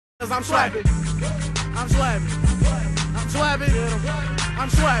I'm slapping. I'm slapping. I'm slapping. I'm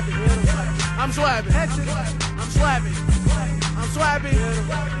slapping. I'm slapping. I'm slapping. I'm slapping.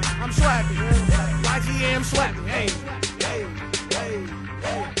 I'm slapping. YGM slapping. Hey. Hey.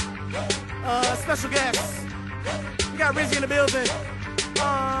 Special guest. We got Rizzy in the building.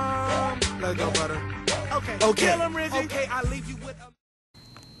 Let's go, brother. Okay. Kill him, Rizzy. Okay, I'll leave you with a...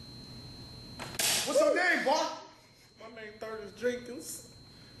 What's your name, boy? My name Thurtis Jenkins.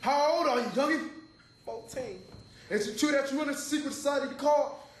 How old are you, youngin? 14. Is it true that you in a secret society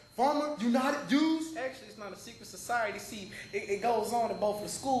called Farmer United Youth? Actually, it's not a secret society. See, it goes on in both of the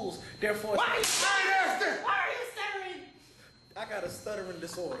schools. Therefore, Why are you stuttering? Why are you stuttering? I got a stuttering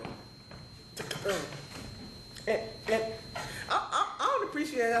disorder. And I don't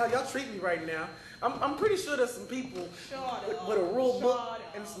appreciate how y'all treat me right now. I'm pretty sure there's some people with a rule book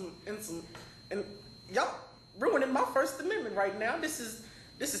and y'all ruining my First Amendment right now. This is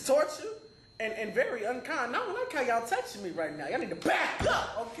torture and very unkind. I don't like how y'all touching me right now. Y'all need to back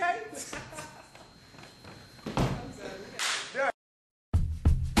up, okay?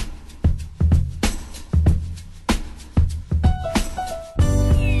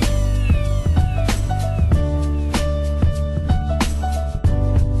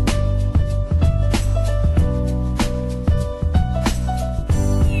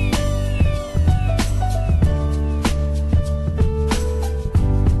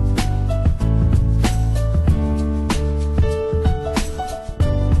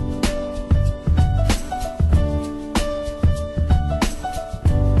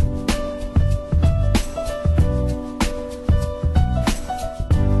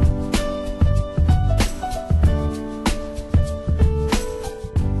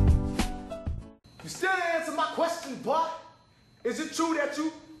 Is it true that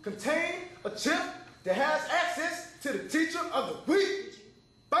you contain a chip that has access to the teacher of the week?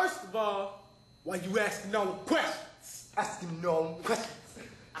 First of all, why you asking all the questions? Asking no questions.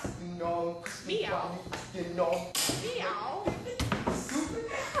 Asking no questions. Meow. Asking no. Meow. Stupid.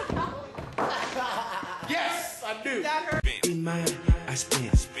 Yes, I do. That hurt. In mine, I spin.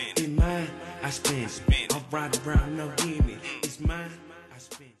 In mine, I spin. I'll ride around, no gimme. It's mine, I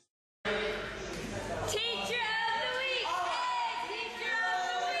spin. Teacher of the week. Hey, teacher of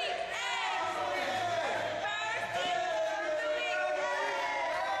the week. Hey. First teacher of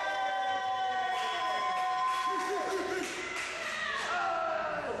the week.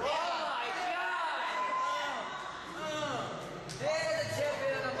 Oh my God. There's the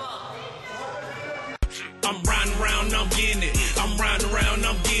champion of the month. I'm riding around, I'm getting it. I'm riding around,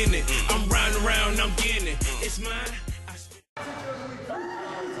 I'm getting it. I'm riding around, I'm getting it. It's mine. I spin.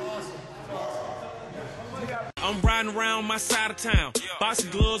 I'm riding around my side of town.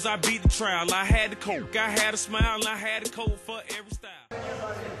 Boxing gloves, I beat the trial. I had the coke, I had a smile, and I had a coat for every style.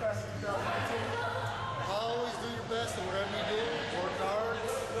 Always do your best in whatever you do. Work hard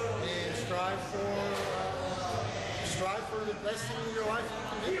and strive for the best thing in your life you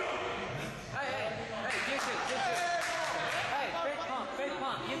can do. Hey, get you. Hey, fake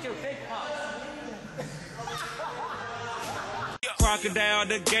pump, get you, fake pump. Crocodile,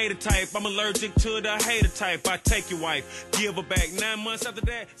 the gator type. I'm allergic to the hater type. I take your wife, give her back. 9 months after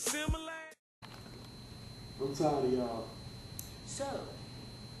that, similar. I'm tired of y'all. So,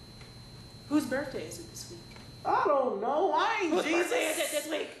 whose birthday is it this week? I don't know. I ain't Whose Jesus. birthday is it this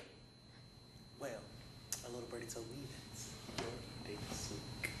week? Well, a little birdie told me that your birthday this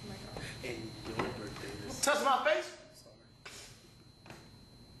week. Oh my God. And your birthday this week. Touch my face? Sorry.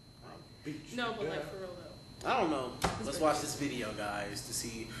 I'll beat you. No, but like for real though. I don't know. Let's watch this video, guys, to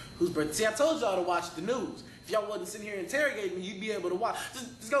see whose birthday. See, I told y'all to watch the news. If y'all wasn't sitting here interrogating me, you'd be able to watch.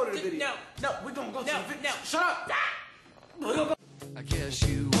 Just go to the video. No, we're gonna go to the video. no. Shut up. We're gonna go. I guess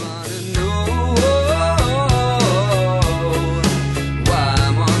you wanna know why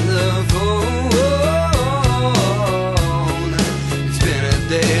I'm on the phone. It's been a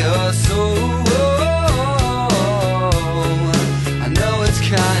day or so. I know it's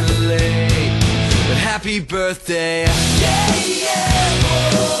kinda late, but happy birthday. Yeah, yeah,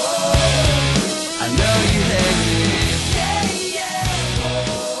 oh. I know you hate me. Yeah, yeah, oh.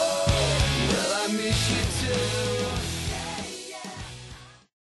 Well, I miss you too.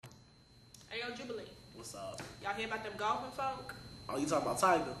 Hey, yo, Jubilee. What's up? Y'all hear about them golfing folk? Oh, you talking about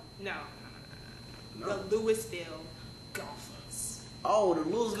Tiger? No. The Louisville golfers. Oh, the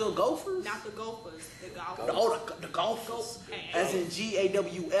Louisville Gophers? Not the golfers, the golfers. Oh, the golfers. As in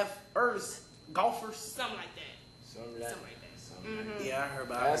GAWF-ers, golfers. Something like that. Something like that. Mm-hmm. Yeah, I heard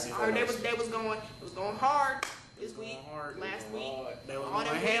about it. I heard they was going hard this week, last week. They were all going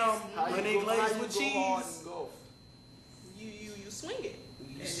them ham weeks. when they glazed with cheese. You swing it.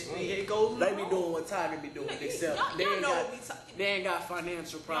 You And swing golden They be rule. doing what Tiger be doing, except y'all they ain't know got what we talking- they ain't got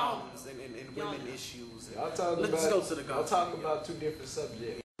financial problems and Y'all women know. issues. And, Y'all talking let's about, go to the y'all golf. talking about two different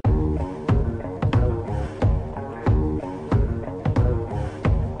subjects.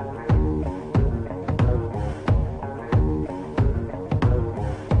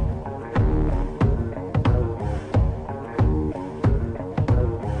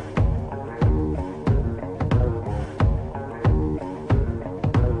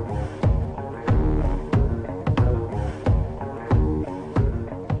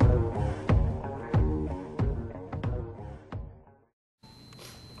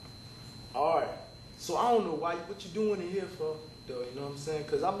 Alright, so I don't know what you doing in here for, though, you know what I'm saying?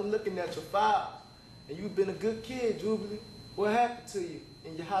 Because I've been looking at your files, and you've been a good kid, Jubilee. What happened to you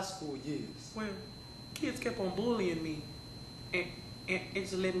in your high school years? Well, kids kept on bullying me, and it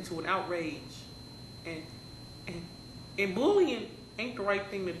just led me to an outrage. And bullying ain't the right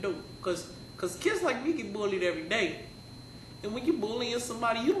thing to do, cause kids like me get bullied every day. And when you bullying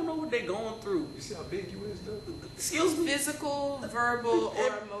somebody, you don't know what they're going through. You see how big you is, though? Excuse me. Physical, verbal,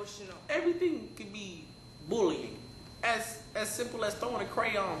 or emotional. Everything can be bullying, as simple as throwing a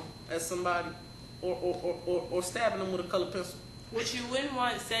crayon at somebody, or stabbing them with a colored pencil. What you wouldn't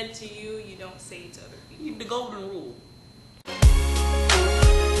want said to you, you don't say to other people. The golden rule.